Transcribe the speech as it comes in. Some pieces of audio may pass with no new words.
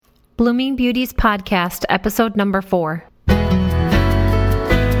Blooming Beauties Podcast, episode number 4.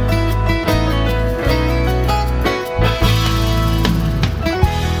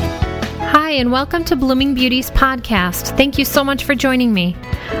 Hi, and welcome to Blooming Beauties Podcast. Thank you so much for joining me.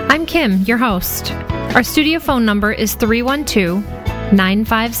 I'm Kim, your host. Our studio phone number is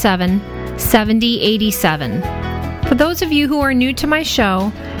 312-957-7087. For those of you who are new to my show,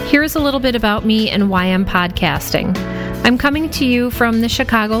 here's a little bit about me and why I'm podcasting. I'm coming to you from the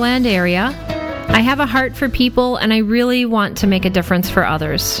Chicagoland area. I have a heart for people and I really want to make a difference for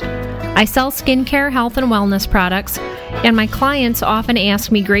others. I sell skincare, health, and wellness products, and my clients often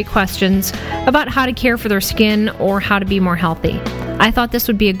ask me great questions about how to care for their skin or how to be more healthy. I thought this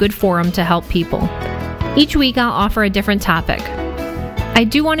would be a good forum to help people. Each week I'll offer a different topic. I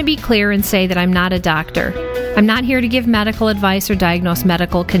do want to be clear and say that I'm not a doctor. I'm not here to give medical advice or diagnose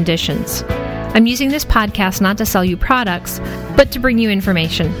medical conditions. I'm using this podcast not to sell you products, but to bring you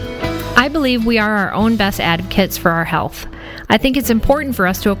information. I believe we are our own best advocates for our health. I think it's important for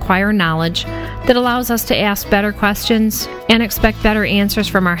us to acquire knowledge that allows us to ask better questions and expect better answers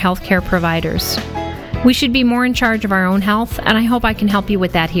from our healthcare providers. We should be more in charge of our own health, and I hope I can help you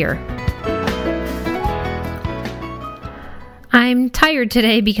with that here. I'm tired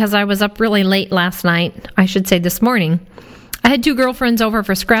today because I was up really late last night, I should say this morning. I had 2 girlfriends over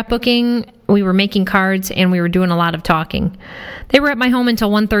for scrapbooking. We were making cards and we were doing a lot of talking. They were at my home until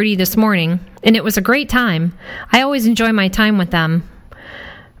 1:30 this morning, and it was a great time. I always enjoy my time with them.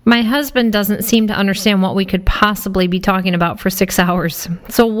 My husband doesn't seem to understand what we could possibly be talking about for 6 hours.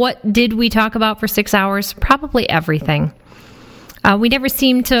 So what did we talk about for 6 hours? Probably everything. We never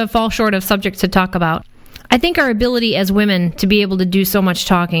seem to fall short of subjects to talk about. I think our ability as women to be able to do so much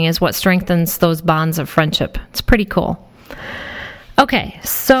talking is what strengthens those bonds of friendship. It's pretty cool. Okay,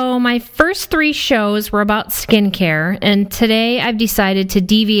 so my first 3 shows were about skincare, and today I've decided to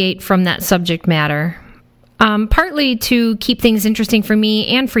deviate from that subject matter, partly to keep things interesting for me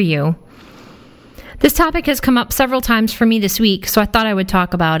and for you. This topic has come up several times for me this week, so I thought I would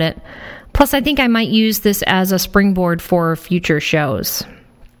talk about it. Plus, I think I might use this as a springboard for future shows.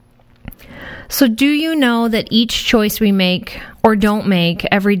 So do you know that each choice we make or don't make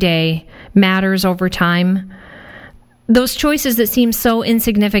every day matters over time? Those choices that seem so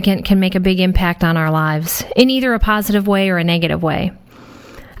insignificant can make a big impact on our lives, in either a positive way or a negative way.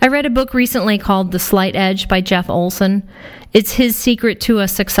 I read a book recently called The Slight Edge by Jeff Olson. It's his secret to a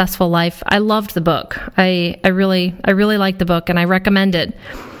successful life. I loved the book. I really like the book, and I recommend it.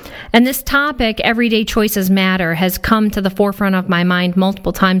 And this topic, everyday choices matter, has come to the forefront of my mind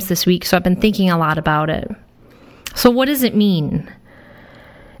multiple times this week, so I've been thinking a lot about it. So what does it mean?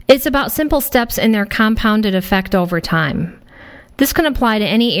 It's about simple steps and their compounded effect over time. This can apply to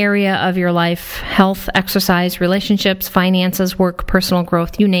any area of your life: health, exercise, relationships, finances, work, personal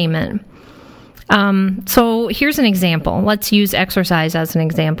growth, you name it. So here's an example. Let's use exercise as an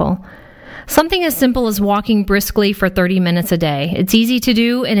example. Something as simple as walking briskly for 30 minutes a day. It's easy to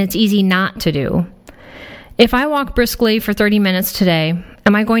do and it's easy not to do. If I walk briskly for 30 minutes today,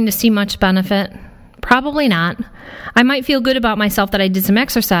 am I going to see much benefit? Probably not. I might feel good about myself that I did some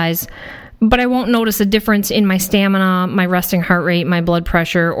exercise, but I won't notice a difference in my stamina, my resting heart rate, my blood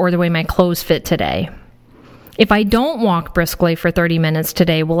pressure, or the way my clothes fit today. If I don't walk briskly for 30 minutes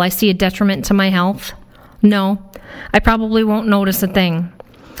today, will I see a detriment to my health? No, I probably won't notice a thing.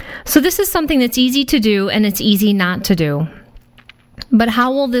 So this is something that's easy to do and it's easy not to do. But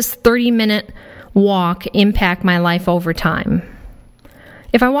how will this 30-minute walk impact my life over time?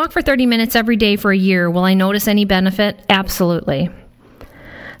 If I walk for 30 minutes every day for a year, will I notice any benefit? Absolutely.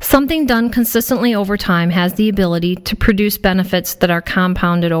 Something done consistently over time has the ability to produce benefits that are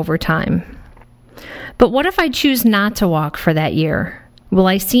compounded over time. But what if I choose not to walk for that year? Will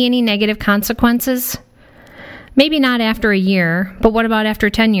I see any negative consequences? Maybe not after a year, but what about after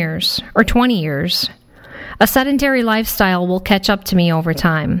 10 years or 20 years? A sedentary lifestyle will catch up to me over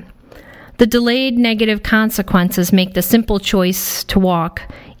time. The delayed negative consequences make the simple choice to walk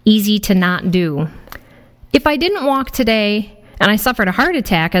easy to not do. If I didn't walk today and I suffered a heart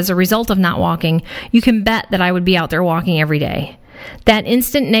attack as a result of not walking, you can bet that I would be out there walking every day. That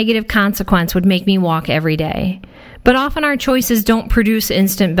instant negative consequence would make me walk every day. But often our choices don't produce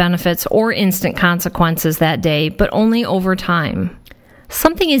instant benefits or instant consequences that day, but only over time.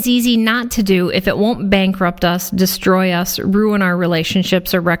 Something is easy not to do if it won't bankrupt us, destroy us, ruin our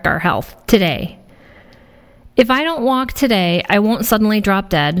relationships, or wreck our health today. If I don't walk today, I won't suddenly drop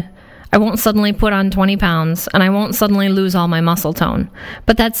dead. I won't suddenly put on 20 pounds, and I won't suddenly lose all my muscle tone.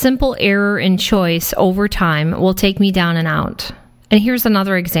 But that simple error in choice over time will take me down and out. And here's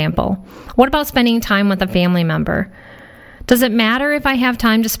another example. What about spending time with a family member? Does it matter if I have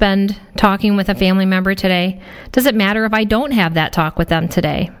time to spend talking with a family member today? Does it matter if I don't have that talk with them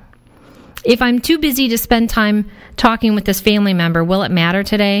today? If I'm too busy to spend time talking with this family member, will it matter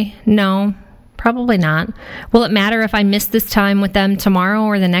today? No, probably not. Will it matter if I miss this time with them tomorrow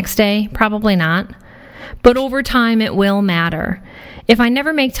or the next day? Probably not. But over time, it will matter. If I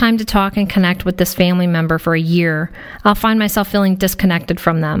never make time to talk and connect with this family member for a year, I'll find myself feeling disconnected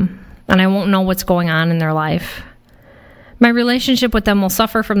from them, and I won't know what's going on in their life. My relationship with them will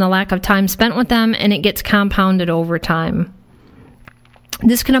suffer from the lack of time spent with them, and it gets compounded over time.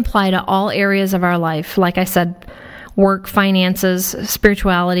 This can apply to all areas of our life, like I said, work, finances,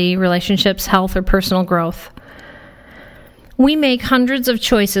 spirituality, relationships, health, or personal growth. We make hundreds of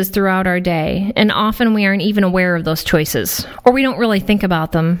choices throughout our day, and often we aren't even aware of those choices, or we don't really think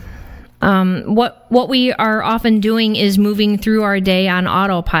about them. What we are often doing is moving through our day on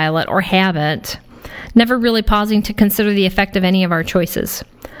autopilot or habit, never really pausing to consider the effect of any of our choices.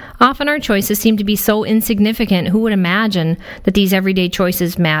 Often our choices seem to be so insignificant, who would imagine that these everyday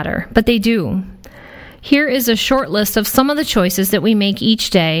choices matter? But they do. Here is a short list of some of the choices that we make each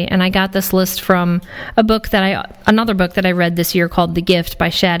day, and I got this list from another book that I read this year called The Gift by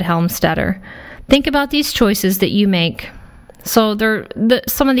Shad Helmstetter. Think about these choices that you make. So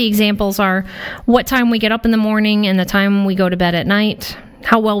some of the examples are what time we get up in the morning and the time we go to bed at night,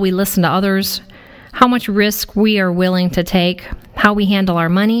 how well we listen to others, how much risk we are willing to take, how we handle our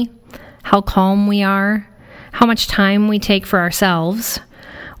money, how calm we are, how much time we take for ourselves,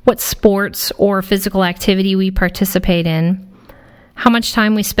 what sports or physical activity we participate in, how much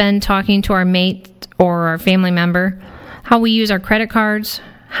time we spend talking to our mate or our family member, how we use our credit cards,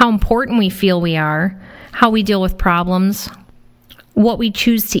 how important we feel we are, how we deal with problems, what we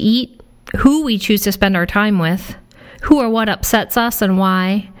choose to eat, who we choose to spend our time with, who or what upsets us and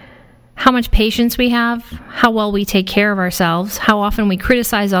why, how much patience we have, how well we take care of ourselves, how often we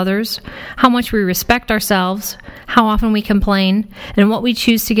criticize others, how much we respect ourselves, how often we complain, and what we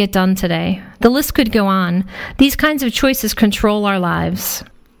choose to get done today. The list could go on. These kinds of choices control our lives.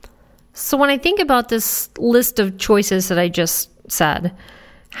 So when I think about this list of choices that I just said,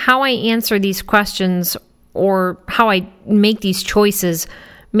 how I answer these questions or how I make these choices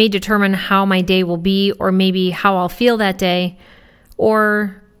may determine how my day will be, or maybe how I'll feel that day,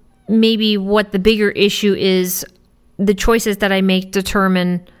 or maybe what the bigger issue is, the choices that I make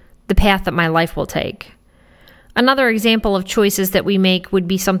determine the path that my life will take. Another example of choices that we make would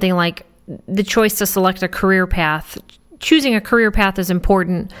be something like the choice to select a career path. Choosing a career path is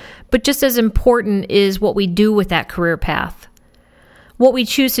important, but just as important is what we do with that career path. What we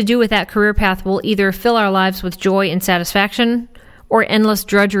choose to do with that career path will either fill our lives with joy and satisfaction, or endless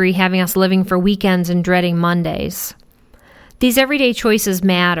drudgery, having us living for weekends and dreading Mondays. These everyday choices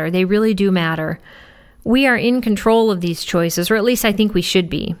matter. They really do matter. We are in control of these choices, or at least I think we should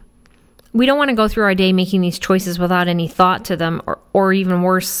be. We don't want to go through our day making these choices without any thought to them, or even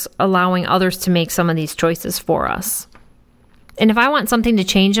worse, allowing others to make some of these choices for us. And if I want something to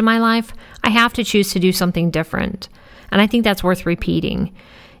change in my life, I have to choose to do something different. And I think that's worth repeating.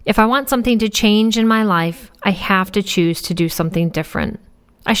 If I want something to change in my life, I have to choose to do something different.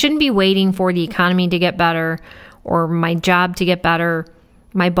 I shouldn't be waiting for the economy to get better, or my job to get better,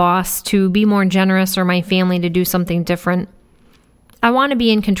 my boss to be more generous, or my family to do something different. I want to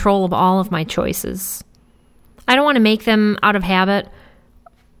be in control of all of my choices. I don't want to make them out of habit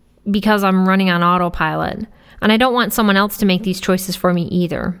because I'm running on autopilot. And I don't want someone else to make these choices for me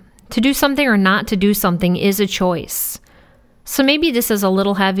either. To do something or not to do something is a choice. So maybe this is a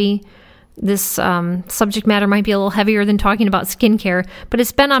little heavy. This subject matter might be a little heavier than talking about skincare, but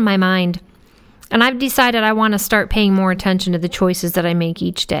it's been on my mind. And I've decided I want to start paying more attention to the choices that I make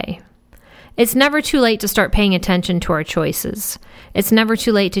each day. It's never too late to start paying attention to our choices. It's never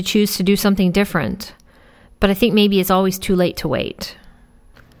too late to choose to do something different. But I think maybe it's always too late to wait.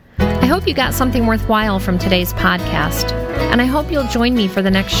 I hope you got something worthwhile from today's podcast, and I hope you'll join me for the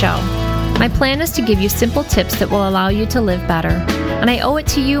next show. My plan is to give you simple tips that will allow you to live better, and I owe it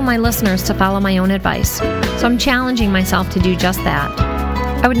to you, my listeners, to follow my own advice. So I'm challenging myself to do just that.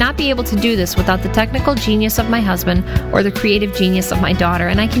 I would not be able to do this without the technical genius of my husband or the creative genius of my daughter,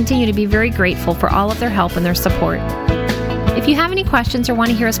 and I continue to be very grateful for all of their help and their support. If you have any questions or want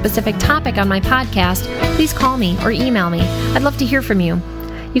to hear a specific topic on my podcast, please call me or email me. I'd love to hear from you.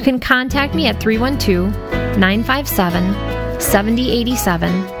 You can contact me at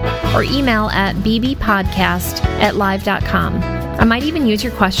 312-957-7087 or email at bbpodcast@live.com. I might even use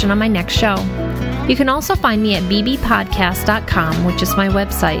your question on my next show. You can also find me at bbpodcast.com, which is my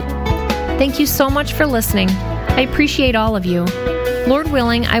website. Thank you so much for listening. I appreciate all of you. Lord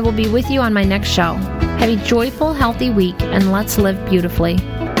willing, I will be with you on my next show. Have a joyful, healthy week, and let's live beautifully.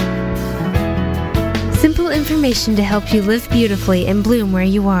 Simple information to help you live beautifully and bloom where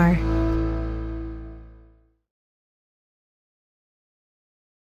you are.